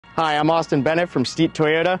Hi, I'm Austin Bennett from Steet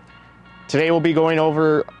Toyota. Today we'll be going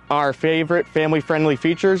over our favorite family-friendly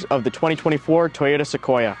features of the 2024 Toyota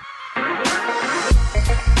Sequoia.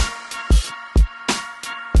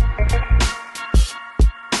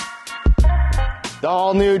 The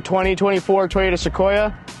all-new 2024 Toyota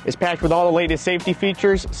Sequoia is packed with all the latest safety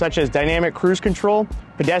features such as dynamic cruise control,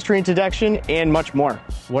 pedestrian detection, and much more.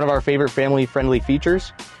 One of our favorite family-friendly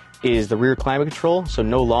features is the rear climate control, so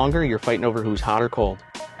no longer you're fighting over who's hot or cold.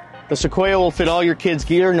 The Sequoia will fit all your kids'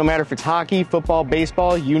 gear, no matter if it's hockey, football,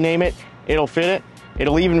 baseball, you name it, it'll fit it.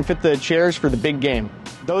 It'll even fit the chairs for the big game.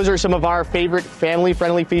 Those are some of our favorite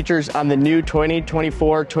family-friendly features on the new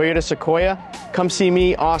 2024 Toyota Sequoia. Come see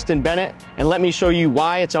me, Austin Bennett, and let me show you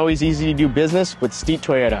why it's always easy to do business with Steet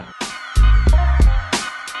Toyota.